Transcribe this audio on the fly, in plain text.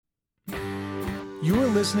You are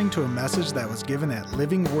listening to a message that was given at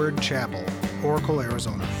Living Word Chapel, Oracle,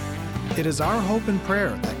 Arizona. It is our hope and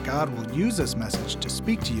prayer that God will use this message to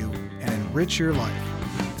speak to you and enrich your life.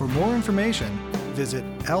 For more information, visit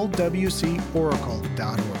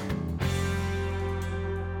lwcoracle.org.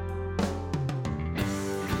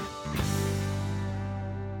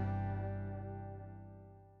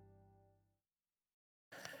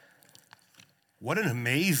 What an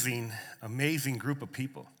amazing, amazing group of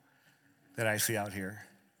people that I see out here.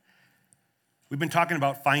 We've been talking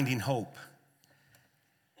about finding hope.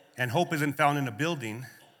 And hope isn't found in a building,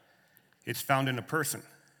 it's found in a person.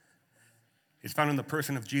 It's found in the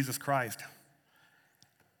person of Jesus Christ.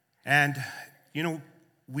 And, you know,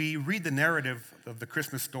 we read the narrative of the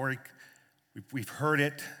Christmas story, we've heard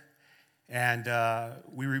it, and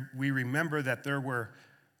we remember that there were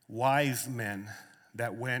wise men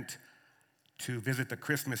that went to visit the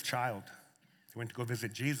Christmas child. They went to go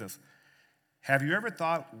visit Jesus. Have you ever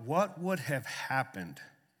thought what would have happened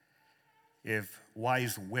if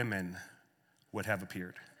wise women would have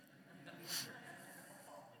appeared?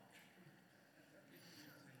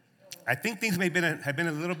 I think things may have been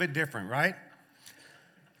a little bit different, right?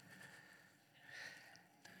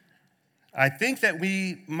 I think that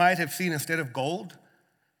we might have seen, instead of gold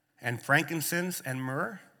and frankincense and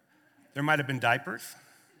myrrh, there might have been diapers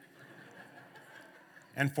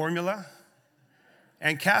and formula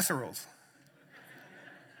and casseroles.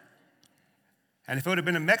 And if it would have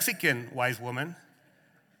been a Mexican wise woman,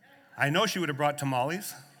 I know she would have brought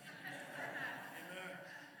tamales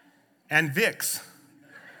and Vicks.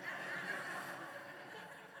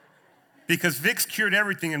 Because Vicks cured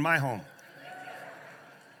everything in my home.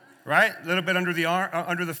 Right? A little bit under the arm,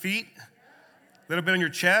 under the feet, a little bit on your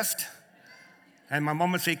chest. And my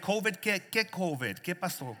mom would say, COVID, ¿qué COVID? ¿Qué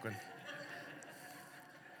pasó?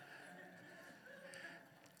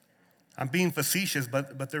 I'm being facetious,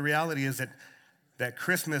 but the reality is that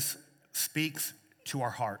Christmas speaks to our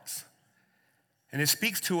hearts. And it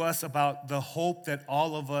speaks to us about the hope that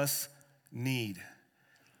all of us need.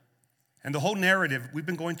 And the whole narrative, we've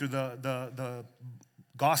been going through the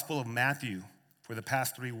Gospel of Matthew for the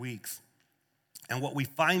past 3 weeks. And what we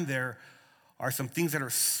find there are some things that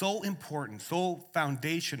are so important, so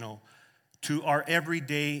foundational to our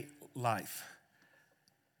everyday life.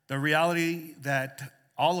 The reality that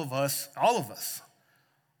all of us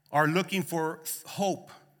are looking for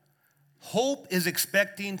hope. Hope is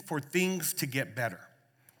expecting for things to get better.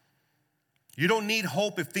 You don't need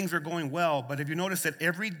hope if things are going well, but if you notice that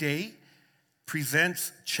every day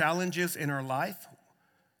presents challenges in our life,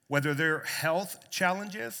 whether they're health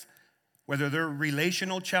challenges, whether they're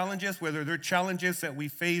relational challenges, whether they're challenges that we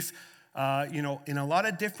face, in a lot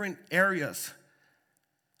of different areas.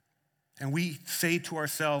 And we say to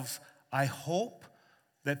ourselves, I hope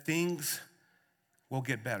that things will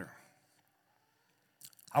get better.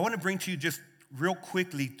 I want to bring to you just real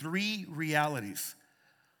quickly 3 realities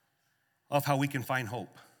of how we can find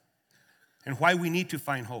hope and why we need to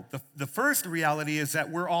find hope. The first reality is that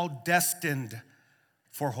we're all destined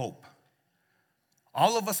for hope.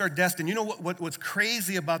 All of us are destined. You know what's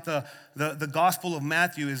crazy about the Gospel of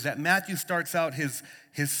Matthew is that Matthew starts out his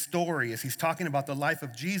story as he's talking about the life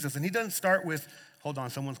of Jesus, and he doesn't start with, hold on,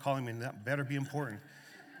 someone's calling me, and that better be important.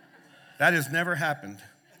 That has never happened.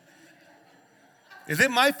 Is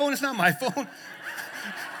it my phone? It's not my phone.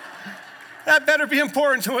 That better be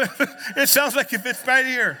important to it. It sounds like if it's right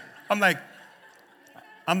here. I'm like,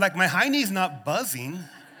 my hiney's not buzzing.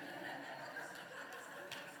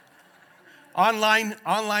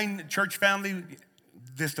 Online church family,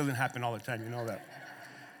 this doesn't happen all the time, you know that.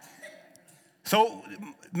 So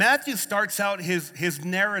Matthew starts out his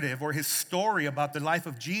narrative or his story about the life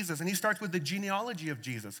of Jesus, and he starts with the genealogy of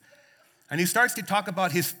Jesus. And he starts to talk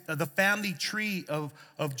about the family tree of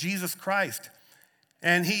Jesus Christ.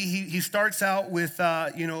 And he starts out with,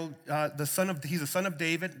 he's a son of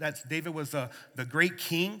David. David was the great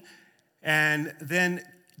king. And then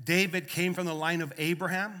David came from the line of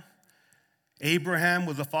Abraham. Abraham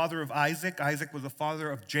was the father of Isaac. Isaac was the father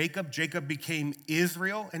of Jacob. Jacob became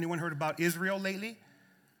Israel. Anyone heard about Israel lately?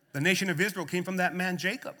 The nation of Israel came from that man,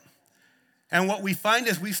 Jacob. And what we find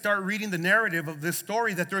as we start reading the narrative of this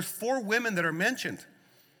story, that there's 4 women that are mentioned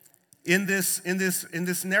in this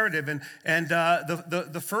narrative. And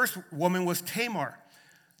the first woman was Tamar.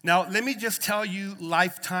 Now, let me just tell you,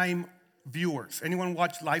 Lifetime viewers. Anyone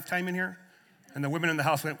watch Lifetime in here? And the women in the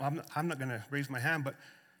house went, well, I'm not going to raise my hand, but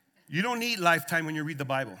you don't need Lifetime when you read the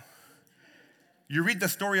Bible. You read the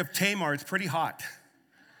story of Tamar, it's pretty hot.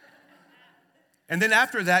 And then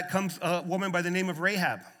after that comes a woman by the name of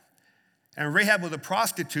Rahab. And Rahab was a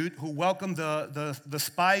prostitute who welcomed the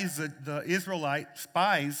spies, the Israelite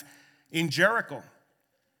spies in Jericho.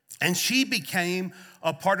 And she became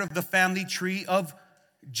a part of the family tree of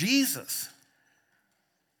Jesus.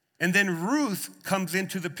 And then Ruth comes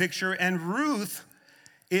into the picture, and Ruth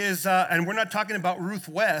is, and we're not talking about Ruth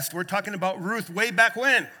West, we're talking about Ruth way back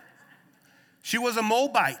when. She was a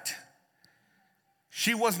Moabite.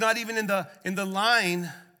 She was not even in the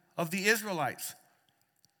line of the Israelites.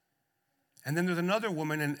 And then there's another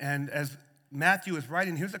woman, and as Matthew is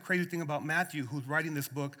writing, here's the crazy thing about Matthew, who's writing this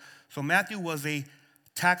book. So Matthew was a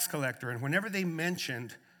tax collector, and whenever they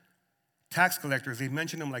mentioned tax collectors, they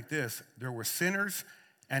mentioned them like this: there were sinners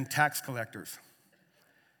and tax collectors.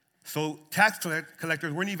 So tax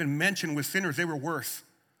collectors weren't even mentioned with sinners, they were worse.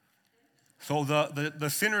 So the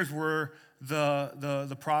sinners were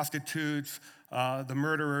the prostitutes, the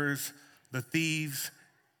murderers, the thieves,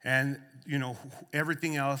 and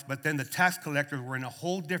everything else. But then the tax collectors were in a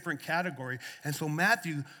whole different category. And so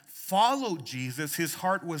Matthew followed Jesus. His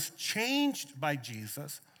heart was changed by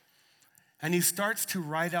Jesus. And he starts to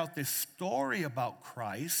write out this story about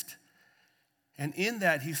Christ. And in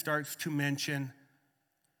that, he starts to mention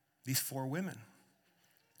these 4 women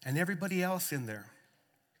and everybody else in there.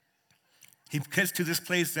 He gets to this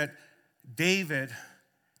place that David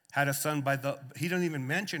had a son he don't even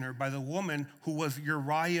mention her, by the woman who was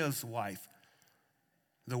Uriah's wife.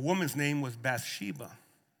 The woman's name was Bathsheba.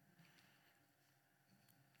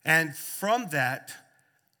 And from that,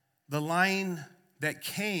 the line that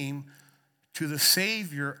came to the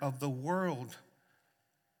Savior of the world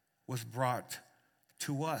was brought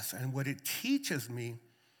to us. And what it teaches me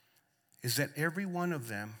is that every one of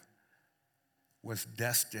them was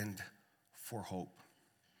destined for hope.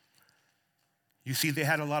 You see, they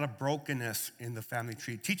had a lot of brokenness in the family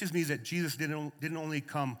tree. It teaches me that Jesus didn't only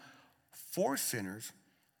come for sinners,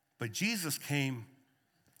 but Jesus came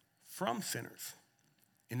from sinners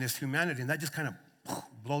in this humanity. And that just kind of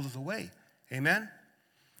blows us away. Amen?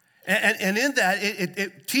 And in that,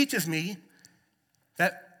 it teaches me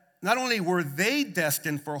that not only were they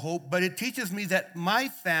destined for hope, but it teaches me that my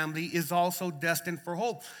family is also destined for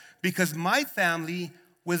hope. Because my family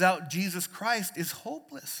without Jesus Christ is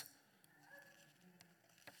hopeless.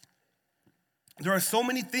 There are so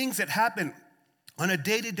many things that happen on a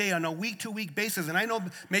day-to-day, on a week-to-week basis. And I know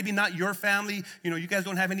maybe not your family. You guys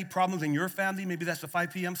don't have any problems in your family. Maybe that's the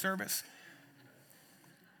 5 p.m. service.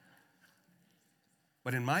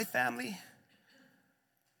 But in my family,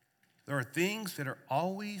 there are things that are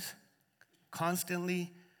always,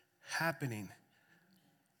 constantly happening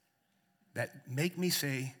that make me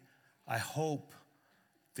say, I hope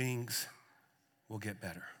things will get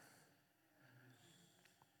better.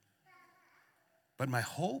 But my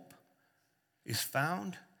hope is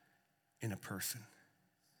found in a person.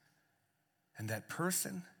 And that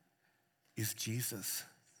person is Jesus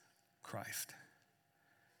Christ.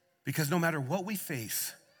 Because no matter what we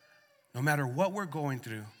face, no matter what we're going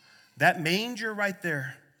through, that manger right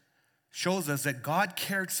there shows us that God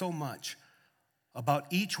cared so much about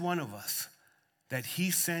each one of us that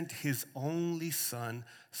he sent his only son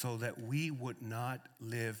so that we would not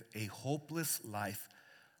live a hopeless life,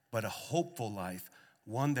 but a hopeful life,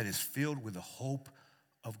 one that is filled with the hope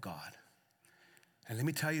of God. And let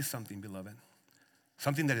me tell you something, beloved,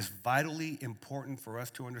 something that is vitally important for us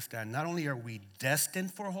to understand. Not only are we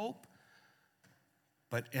destined for hope,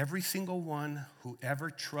 but every single one who ever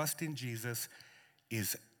trusts in Jesus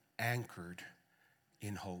is anchored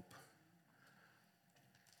in hope.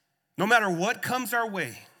 No matter what comes our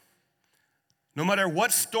way, no matter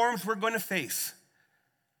what storms we're going to face,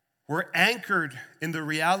 we're anchored in the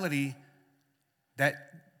reality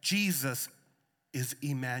that Jesus is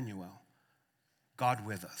Emmanuel, God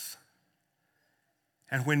with us.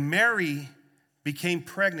 And when Mary became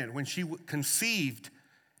pregnant, when she conceived,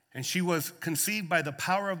 and she was conceived by the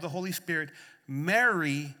power of the Holy Spirit,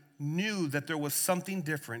 Mary knew that there was something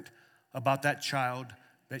different about that child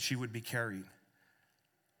that she would be carrying.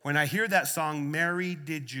 When I hear that song, Mary,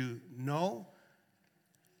 did you know?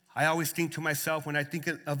 I always think to myself, when I think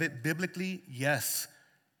of it biblically, yes,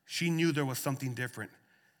 she knew there was something different.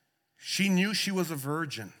 She knew she was a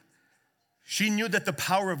virgin. She knew that the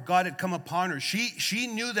power of God had come upon her. She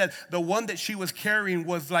knew that the one that she was carrying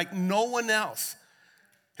was like no one else.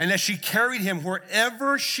 And as she carried him,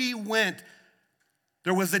 wherever she went,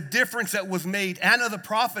 there was a difference that was made. Anna the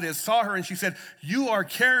prophetess saw her and she said, "You are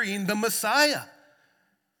carrying the Messiah."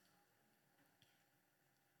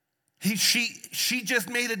 She just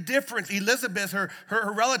made a difference. Elizabeth, her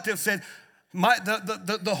relative, said,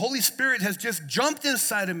 the Holy Spirit has just jumped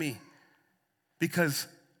inside of me because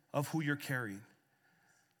of who you're carrying.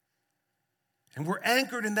 And we're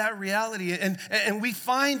anchored in that reality. And we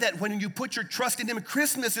find that when you put your trust in him,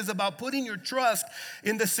 Christmas is about putting your trust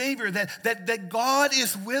in the Savior, that God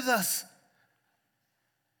is with us.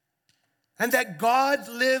 And that God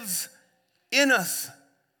lives in us.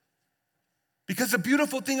 Because the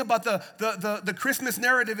beautiful thing about the Christmas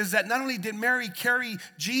narrative is that not only did Mary carry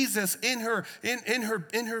Jesus in her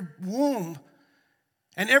womb,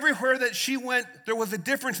 and everywhere that she went, there was a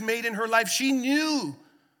difference made in her life. She knew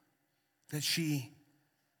that she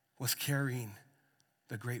was carrying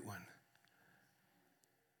the Great One.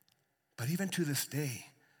 But even to this day,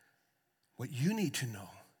 what you need to know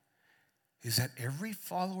is that every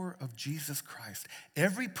follower of Jesus Christ,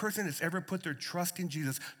 every person that's ever put their trust in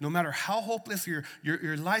Jesus, no matter how hopeless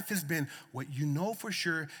your life has been, what you know for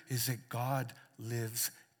sure is that God lives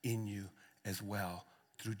in you as well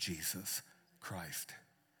through Jesus Christ.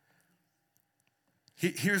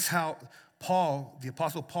 Here's how the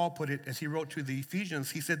Apostle Paul put it as he wrote to the Ephesians.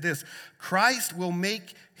 He said this: Christ will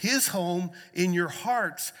make his home in your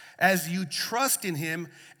hearts as you trust in him,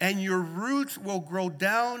 and your roots will grow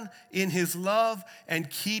down in his love and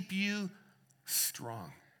keep you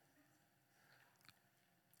strong.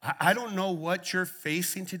 I don't know what you're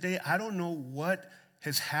facing today. I don't know what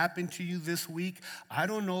has happened to you this week. I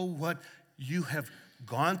don't know what you have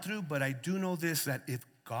gone through, but I do know this, that if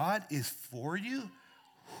God is for you,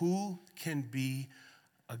 who can be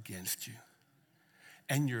against you?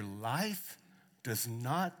 And your life does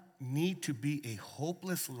not need to be a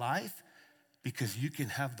hopeless life, because you can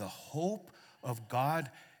have the hope of God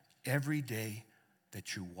every day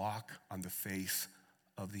that you walk on the face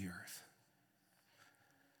of the earth.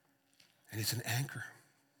 And it's an anchor.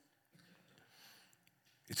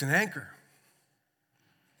 It's an anchor.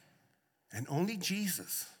 And only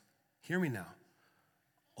Jesus, hear me now,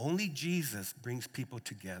 only Jesus brings people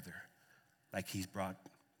together like he's brought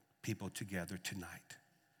people together tonight.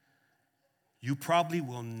 You probably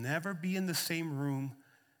will never be in the same room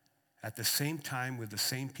at the same time with the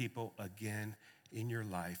same people again in your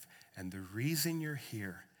life. And the reason you're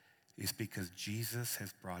here is because Jesus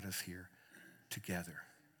has brought us here together.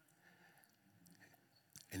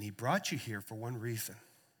 And he brought you here for one reason.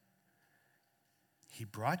 He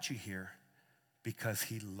brought you here because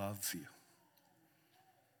he loves you.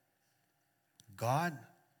 God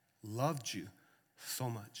loved you so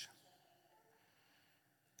much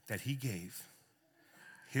that he gave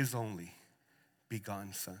his only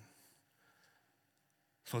begotten Son,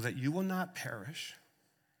 so that you will not perish,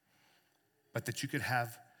 but that you could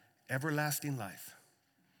have everlasting life.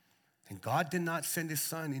 And God did not send his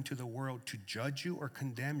Son into the world to judge you or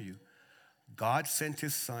condemn you. God sent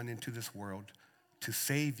his Son into this world to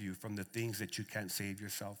save you from the things that you can't save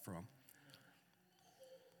yourself from.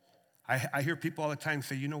 I hear people all the time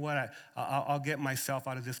say, you know what, I'll get myself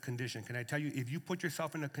out of this condition. Can I tell you, if you put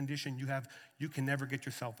yourself in a condition you can never get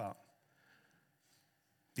yourself out.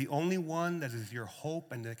 The only one that is your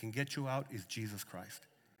hope and that can get you out is Jesus Christ.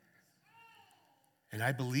 And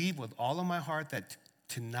I believe with all of my heart that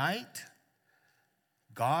tonight,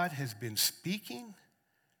 God has been speaking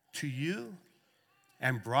to you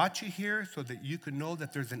and brought you here so that you can know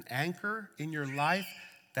that there's an anchor in your life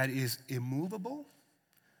that is immovable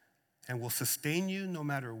and will sustain you no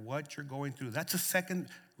matter what you're going through. That's a second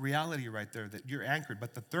reality right there, that you're anchored.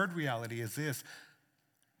 But the third reality is this,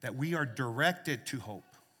 that we are directed to hope.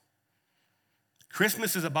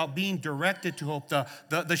 Christmas is about being directed to hope.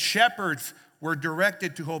 The shepherds were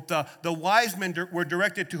directed to hope. The wise men were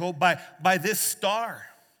directed to hope by this star.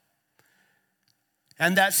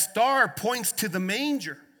 And that star points to the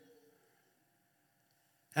manger.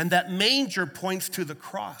 And that manger points to the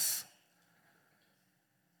cross.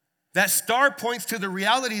 That star points to the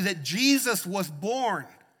reality that Jesus was born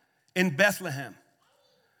in Bethlehem.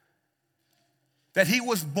 That he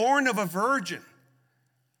was born of a virgin.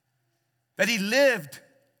 That he lived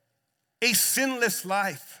a sinless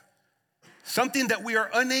life. Something that we are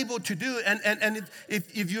unable to do. And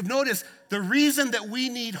if you've noticed, the reason that we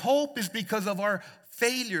need hope is because of our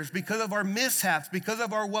failures, because of our mishaps, because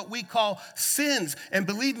of our what we call sins. And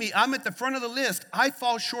believe me, I'm at the front of the list. I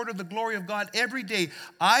fall short of the glory of God every day.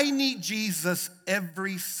 I need Jesus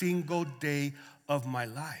every single day of my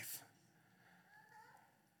life.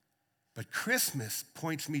 But Christmas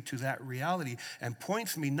points me to that reality and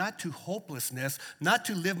points me not to hopelessness, not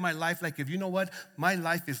to live my life like, if you know what, my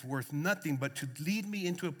life is worth nothing, but to lead me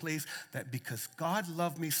into a place that because God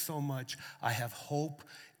loved me so much, I have hope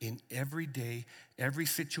in every day, every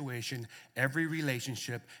situation, every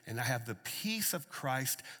relationship, and I have the peace of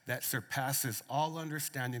Christ that surpasses all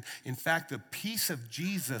understanding. In fact, the peace of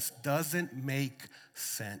Jesus doesn't make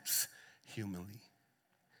sense humanly.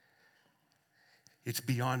 It's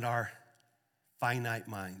beyond our finite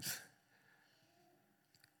minds.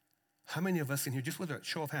 How many of us in here, just with a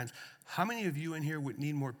show of hands, how many of you in here would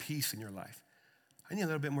need more peace in your life? I need a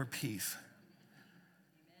little bit more peace.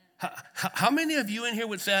 How many of you in here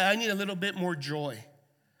would say, I need a little bit more joy?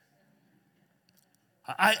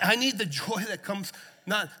 I need the joy that comes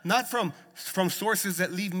not from sources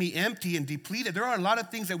that leave me empty and depleted. There are a lot of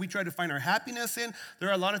things that we try to find our happiness in. There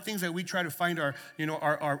are a lot of things that we try to find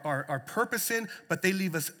our purpose in, but they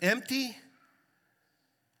leave us empty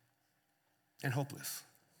and hopeless.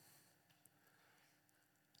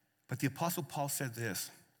 But the Apostle Paul said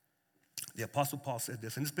this. The Apostle Paul said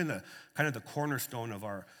this, and it's been kind of the cornerstone of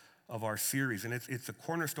our series, and it's the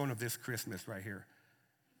cornerstone of this Christmas right here.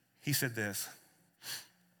 He said this.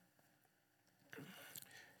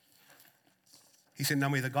 He said, now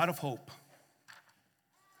may the God of hope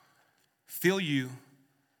fill you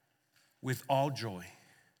with all joy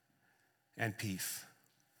and peace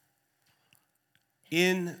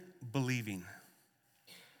in believing.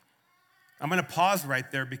 I'm going to pause right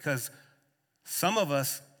there because some of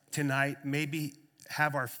us tonight maybe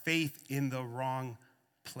have our faith in the wrong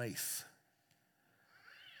place.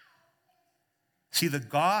 See, the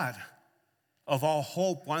God of all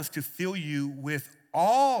hope wants to fill you with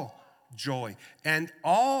all joy and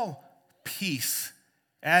all peace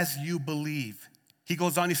as you believe. He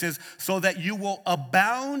goes on, he says, so that you will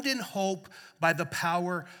abound in hope by the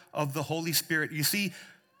power of the Holy Spirit. You see,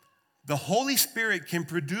 the Holy Spirit can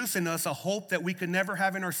produce in us a hope that we could never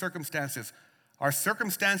have in our circumstances. Our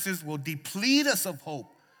circumstances will deplete us of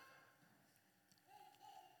hope.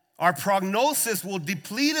 Our prognosis will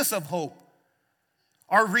deplete us of hope.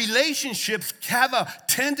 Our relationships have a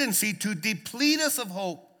tendency to deplete us of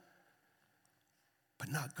hope.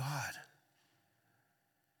 But not God.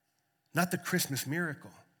 Not the Christmas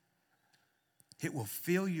miracle. It will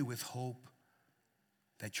fill you with hope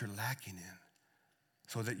that you're lacking in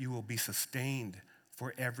so that you will be sustained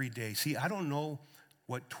for every day. See, I don't know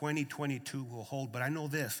what 2022 will hold, but I know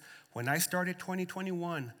this. When I started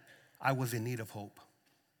 2021, I was in need of hope.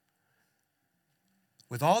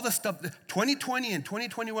 With all the stuff, 2020 and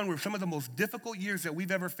 2021 were some of the most difficult years that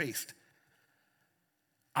we've ever faced.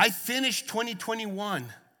 I finished 2021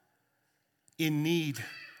 in need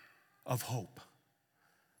of hope.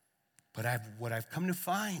 But what I've come to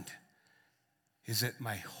find is that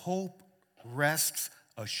my hope rests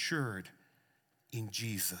assured in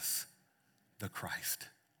Jesus, the Christ.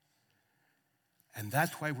 And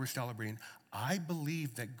that's why we're celebrating. I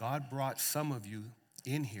believe that God brought some of you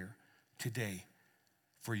in here today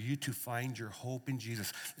for you to find your hope in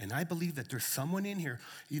Jesus. And I believe that there's someone in here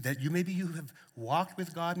that maybe you have walked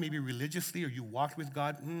with God, maybe religiously, or you walked with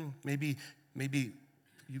God, maybe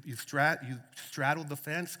you straddled the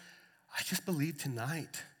fence. I just believe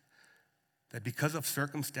tonight that because of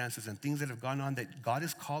circumstances and things that have gone on, that God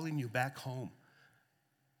is calling you back home.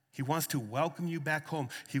 He wants to welcome you back home.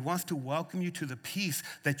 He wants to welcome you to the peace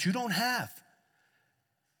that you don't have.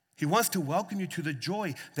 He wants to welcome you to the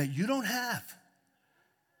joy that you don't have.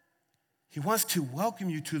 He wants to welcome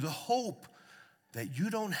you to the hope that you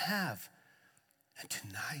don't have. And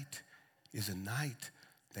tonight is a night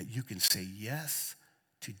that you can say yes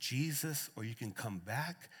to Jesus, or you can come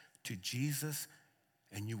back to Jesus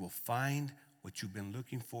and you will find what you've been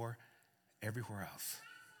looking for everywhere else.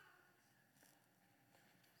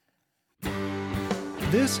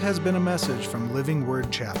 This has been a message from Living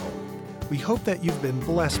Word Chapel. We hope that you've been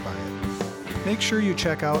blessed by it. Make sure you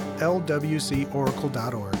check out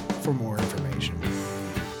lwcoracle.org for more information.